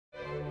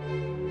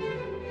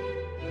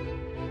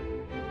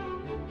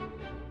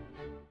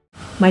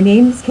My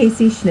name is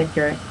Casey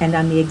Schnittger, and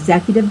I'm the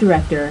Executive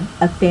Director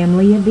of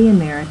Family of the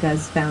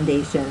Americas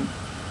Foundation.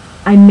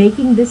 I'm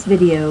making this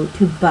video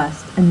to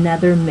bust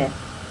another myth.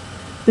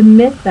 The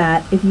myth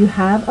that if you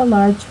have a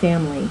large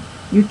family,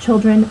 your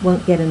children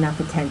won't get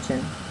enough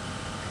attention.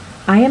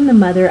 I am the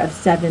mother of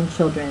 7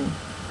 children,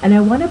 and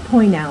I want to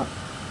point out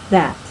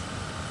that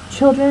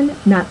children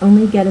not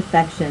only get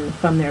affection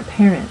from their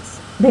parents,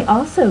 they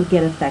also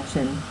get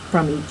affection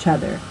from each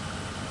other.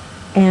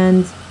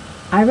 And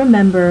I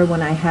remember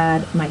when I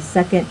had my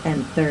second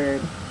and third,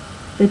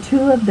 the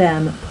two of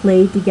them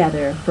played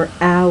together for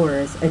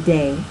hours a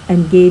day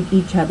and gave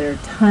each other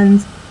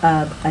tons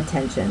of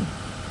attention.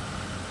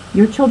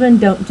 Your children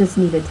don't just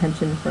need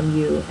attention from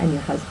you and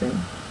your husband.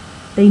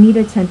 They need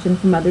attention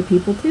from other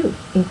people too,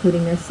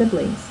 including their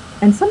siblings.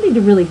 And something to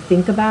really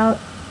think about,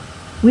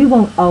 we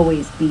won't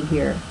always be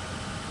here.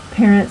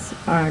 Parents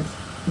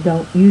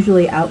don't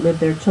usually outlive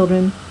their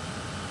children.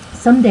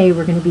 Someday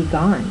we're going to be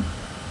gone.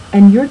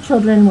 And your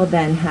children will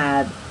then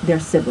have their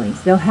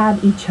siblings. They'll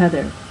have each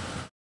other.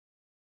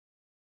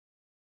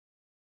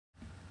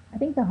 I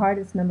think the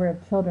hardest number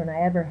of children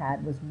I ever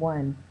had was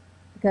 1.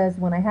 Because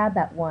when I had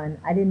that one,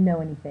 I didn't know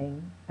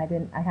anything. I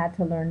had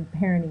to learn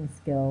parenting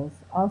skills.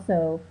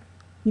 Also,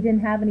 he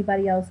didn't have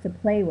anybody else to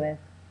play with.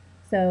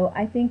 So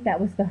I think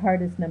that was the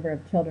hardest number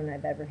of children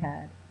I've ever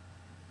had.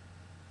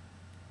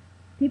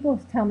 People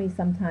tell me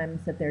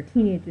sometimes that their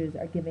teenagers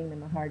are giving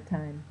them a hard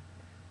time.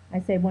 I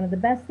say one of the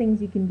best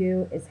things you can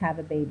do is have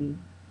a baby.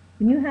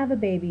 When you have a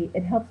baby,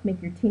 it helps make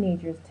your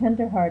teenagers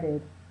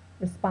tender-hearted,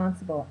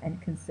 responsible,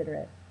 and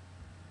considerate.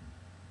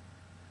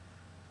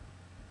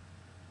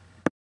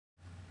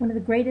 One of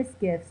the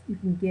greatest gifts you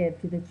can give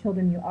to the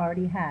children you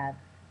already have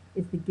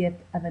is the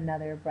gift of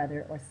another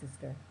brother or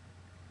sister.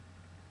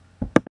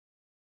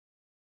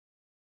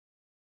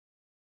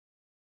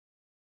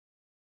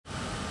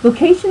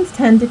 Vocations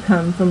tend to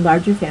come from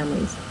larger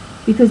families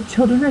because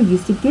children are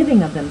used to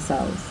giving of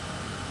themselves,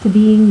 to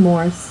being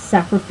more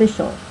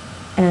sacrificial,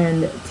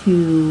 and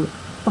to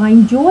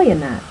find joy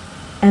in that.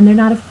 And they're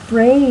not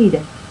afraid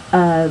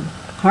of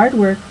hard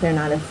work. They're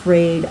not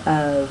afraid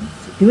of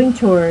doing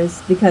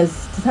chores,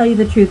 because to tell you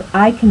the truth,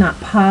 I cannot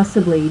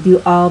possibly do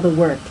all the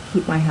work to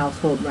keep my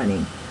household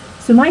running.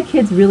 So my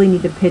kids really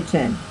need to pitch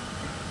in.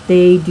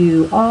 They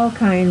do all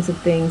kinds of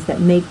things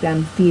that make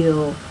them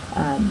feel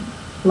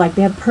like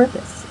they have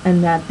purpose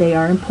and that they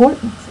are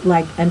important,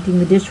 like emptying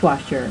the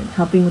dishwasher and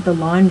helping with the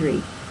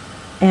laundry.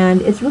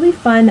 And it's really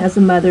fun as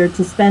a mother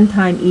to spend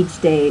time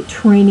each day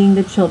training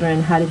the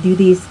children how to do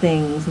these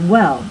things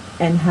well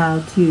and how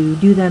to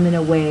do them in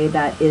a way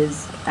that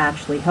is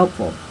actually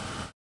helpful.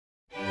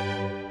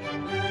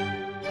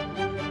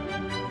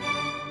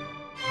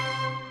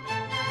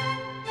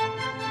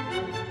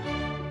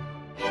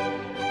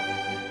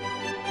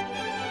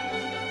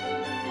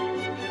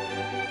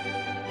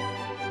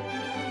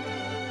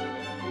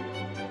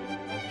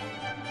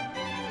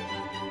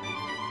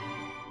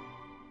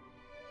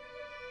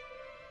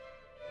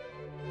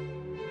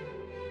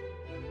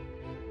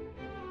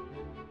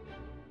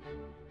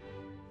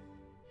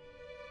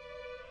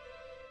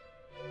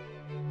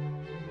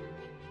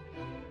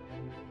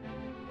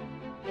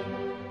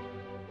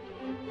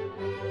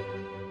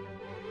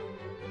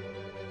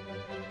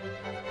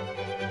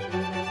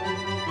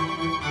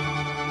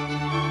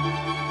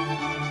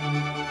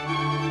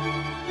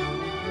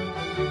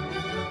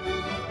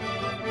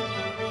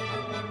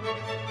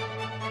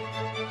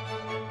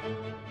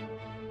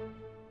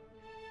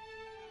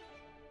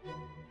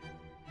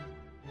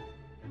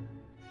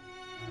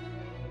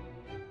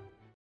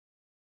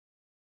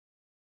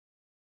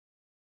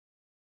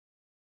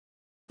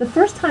 The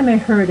first time I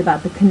heard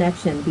about the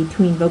connection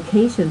between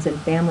vocations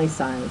and family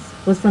size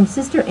was from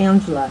Sister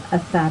Angela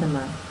of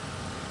Fatima.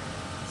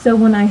 So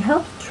when I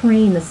helped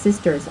train the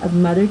sisters of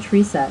Mother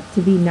Teresa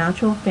to be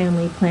natural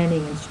family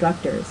planning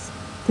instructors,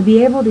 to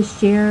be able to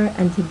share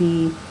and to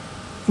be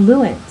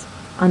fluent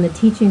on the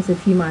teachings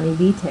of Humanae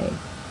Vitae,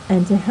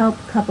 and to help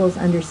couples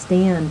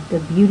understand the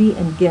beauty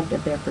and gift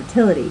of their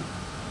fertility,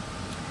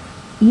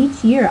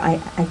 each year I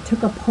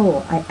took a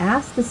poll. I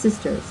asked the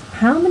sisters,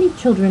 how many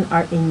children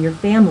are in your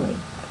family?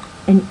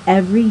 And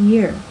every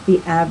year, the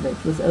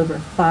average was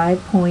over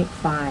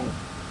 5.5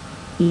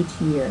 each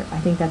year. I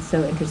think that's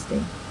so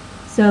interesting.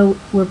 So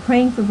we're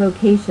praying for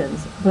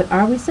vocations, but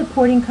are we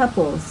supporting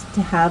couples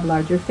to have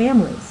larger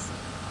families?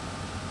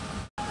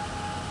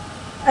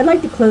 I'd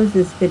like to close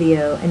this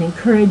video and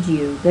encourage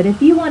you that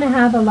if you want to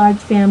have a large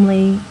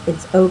family,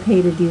 it's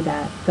okay to do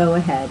that. Go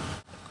ahead.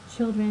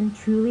 Children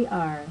truly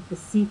are the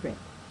secret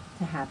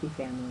to happy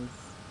families.